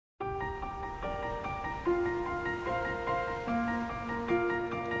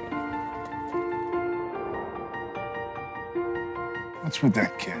What's with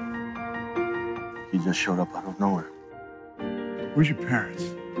that kid? He just showed up out of nowhere. Where's your parents?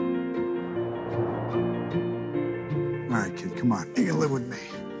 All right, kid, come on. You can live with me.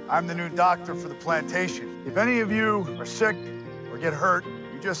 I'm the new doctor for the plantation. If any of you are sick or get hurt,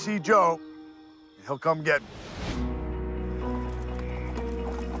 you just see Joe, and he'll come get me.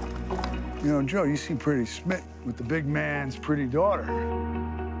 You know, Joe, you seem pretty smitten with the big man's pretty daughter.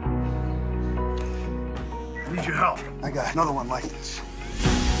 I need your help. I got another one like this.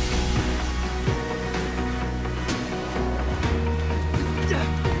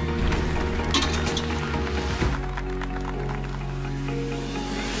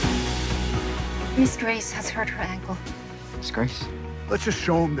 Miss Grace has hurt her ankle. Miss Grace? Let's just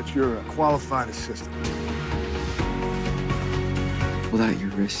show him that you're a qualified assistant. Without your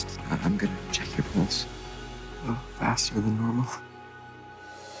wrist, I'm gonna check your pulse. Oh, faster than normal.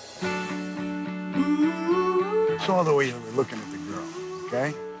 Saw the way you were looking at the girl,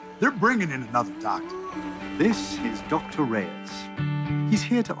 okay? They're bringing in another doctor. This is Dr. Reyes. He's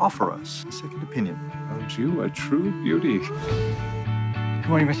here to offer us a second opinion. Aren't you a true beauty? Good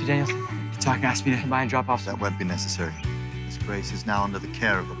morning, Mr. Daniels. Doc asked me to combine drop-offs. That won't be necessary. Miss Grace is now under the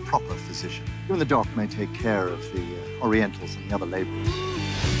care of a proper physician. You and the doc may take care of the Orientals and the other laborers.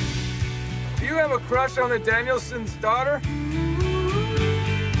 Do you have a crush on the Danielson's daughter?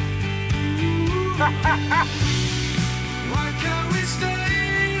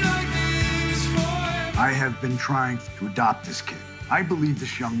 I have been trying to adopt this kid. I believe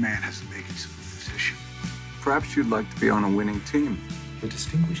this young man has the makings of a physician. Perhaps you'd like to be on a winning team. The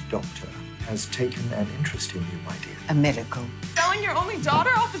distinguished doctor has taken an interest in you, my dear. A miracle. Selling your only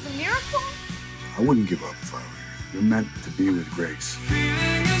daughter off is a miracle? I wouldn't give up if I were you. You're meant to be with Grace.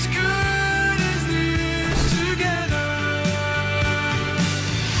 Feeling as good as this together.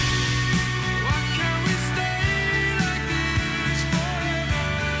 Why can't we stay like this forever?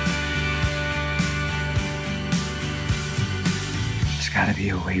 There's gotta be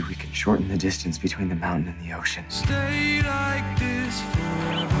a way we can shorten the distance between the mountain and the ocean. Stay like this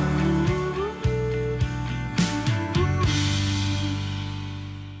forever.